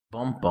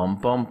Bum bum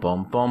bum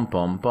bum bum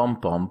bum bum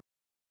bum.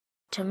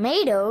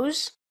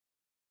 Tomatoes?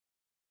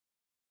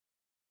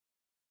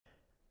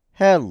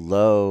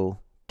 Hello.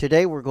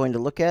 Today we're going to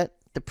look at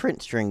the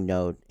print string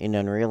node in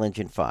Unreal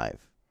Engine 5.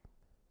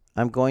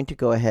 I'm going to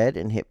go ahead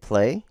and hit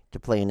play to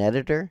play an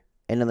editor,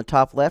 and in the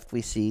top left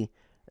we see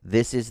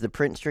this is the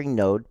print string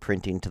node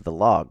printing to the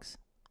logs.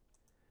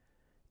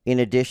 In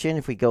addition,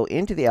 if we go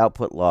into the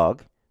output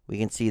log, we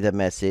can see the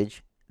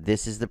message,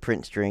 this is the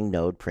print string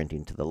node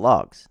printing to the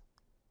logs.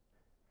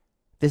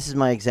 This is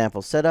my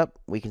example setup.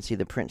 We can see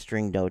the print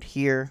string node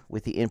here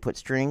with the input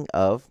string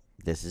of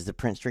this is the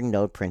print string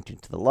node printing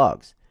to the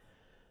logs.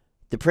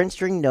 The print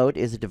string node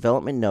is a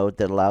development node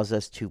that allows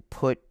us to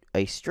put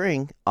a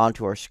string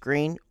onto our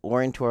screen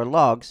or into our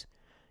logs,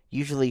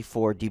 usually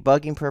for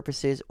debugging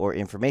purposes or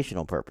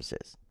informational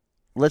purposes.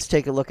 Let's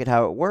take a look at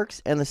how it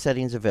works and the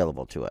settings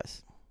available to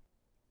us.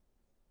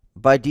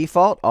 By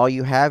default, all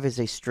you have is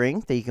a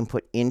string that you can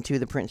put into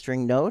the print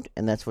string node,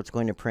 and that's what's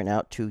going to print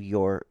out to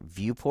your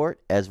viewport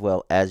as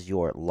well as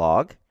your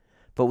log.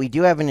 But we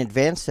do have an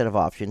advanced set of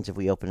options if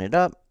we open it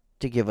up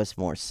to give us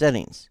more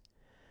settings.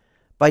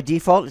 By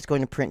default, it's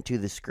going to print to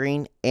the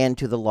screen and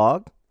to the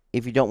log.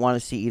 If you don't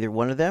want to see either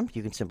one of them,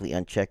 you can simply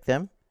uncheck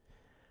them.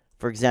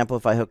 For example,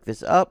 if I hook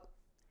this up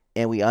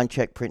and we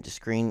uncheck print to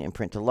screen and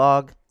print to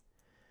log,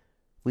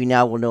 we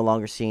now will no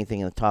longer see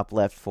anything in the top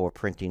left for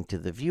printing to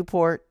the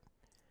viewport,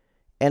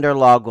 and our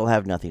log will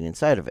have nothing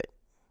inside of it.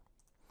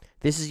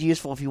 This is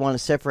useful if you want to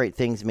separate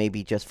things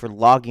maybe just for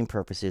logging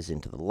purposes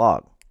into the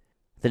log.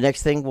 The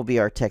next thing will be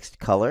our text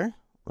color.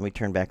 Let me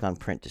turn back on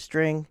print to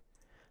string.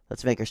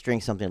 Let's make our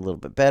string something a little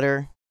bit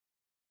better.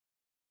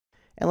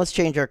 And let's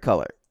change our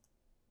color.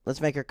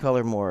 Let's make our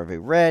color more of a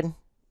red.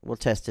 We'll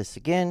test this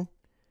again.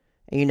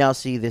 And you now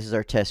see this is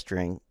our test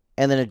string,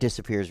 and then it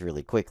disappears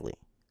really quickly.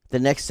 The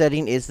next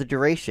setting is the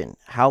duration.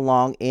 How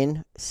long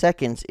in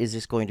seconds is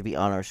this going to be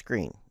on our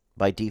screen?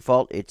 By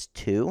default, it's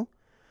 2.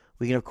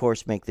 We can, of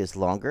course, make this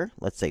longer.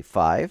 Let's say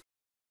 5.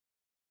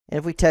 And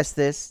if we test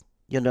this,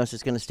 you'll notice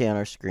it's going to stay on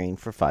our screen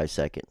for 5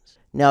 seconds.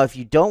 Now, if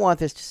you don't want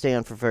this to stay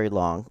on for very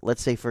long,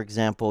 let's say, for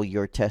example,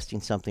 you're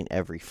testing something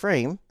every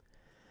frame.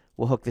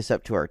 We'll hook this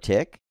up to our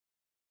tick.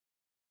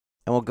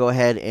 And we'll go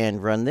ahead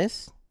and run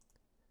this.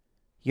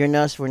 You'll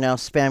notice we're now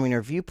spamming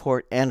our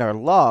viewport and our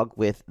log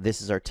with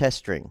this is our test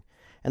string.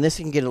 And this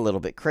can get a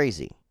little bit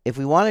crazy. If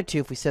we wanted to,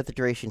 if we set the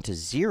duration to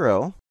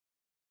 0,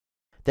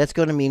 that's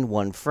going to mean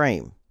 1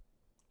 frame.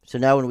 So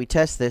now when we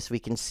test this, we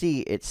can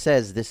see it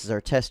says this is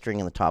our test string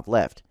in the top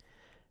left.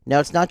 Now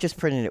it's not just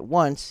printing it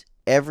once.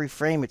 Every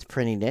frame it's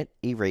printing it,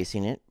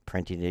 erasing it,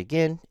 printing it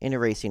again, and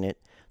erasing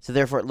it. So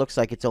therefore it looks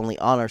like it's only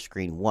on our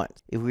screen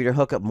once. If we were to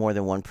hook up more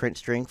than one print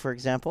string, for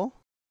example,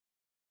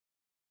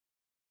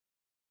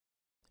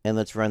 and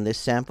let's run this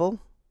sample,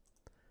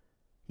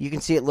 you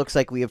can see it looks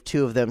like we have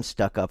 2 of them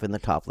stuck up in the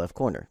top left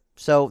corner.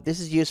 So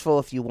this is useful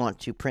if you want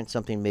to print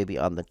something maybe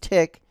on the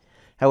tick.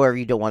 However,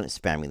 you don't want it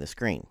spamming the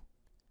screen.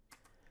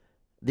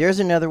 There's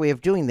another way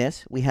of doing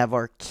this. We have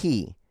our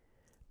key.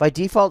 By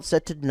default,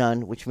 set to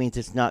none, which means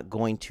it's not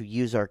going to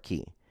use our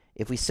key.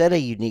 If we set a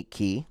unique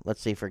key,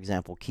 let's say, for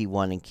example, key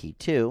 1 and key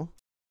 2,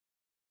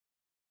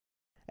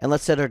 and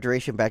let's set our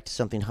duration back to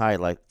something high,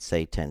 like,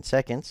 say, 10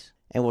 seconds,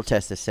 and we'll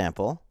test this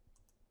sample,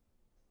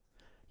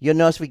 you'll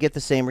notice we get the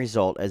same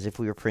result as if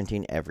we were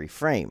printing every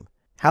frame.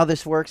 How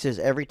this works is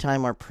every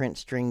time our print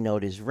string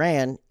node is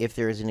ran, if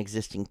there is an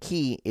existing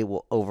key, it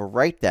will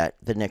overwrite that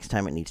the next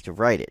time it needs to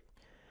write it.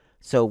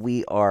 So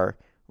we are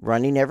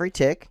running every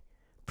tick,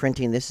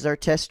 printing this is our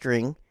test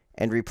string,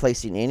 and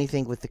replacing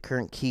anything with the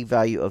current key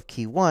value of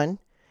key 1,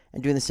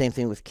 and doing the same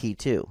thing with key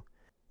 2.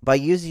 By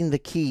using the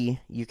key,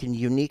 you can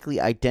uniquely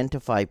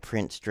identify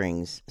print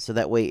strings, so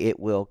that way it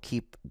will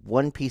keep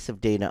one piece of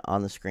data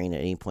on the screen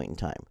at any point in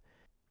time.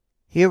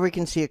 Here we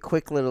can see a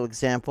quick little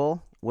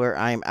example where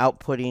I'm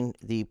outputting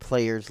the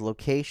player's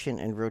location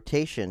and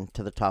rotation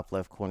to the top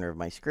left corner of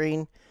my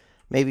screen,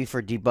 maybe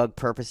for debug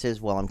purposes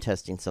while I'm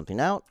testing something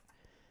out.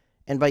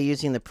 And by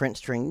using the print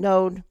string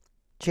node,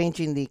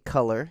 changing the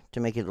color to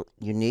make it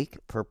unique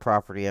per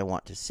property I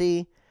want to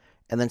see,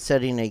 and then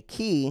setting a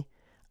key,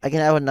 I can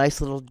have a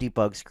nice little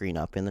debug screen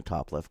up in the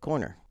top left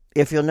corner.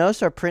 If you'll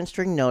notice, our print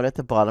string node at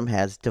the bottom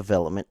has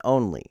development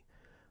only.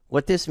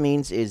 What this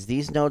means is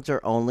these nodes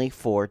are only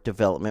for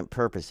development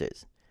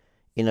purposes.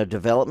 In a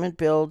development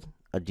build,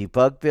 a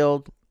debug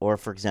build, or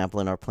for example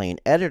in our plain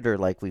editor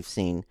like we've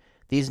seen,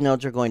 these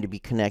nodes are going to be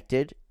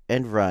connected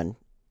and run,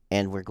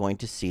 and we're going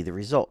to see the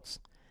results.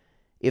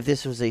 If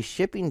this was a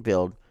shipping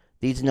build,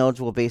 these nodes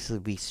will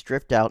basically be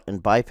stripped out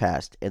and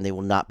bypassed, and they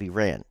will not be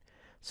ran.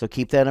 So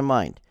keep that in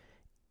mind.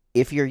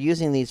 If you're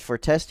using these for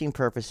testing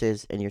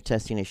purposes and you're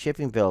testing a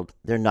shipping build,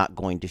 they're not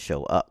going to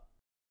show up.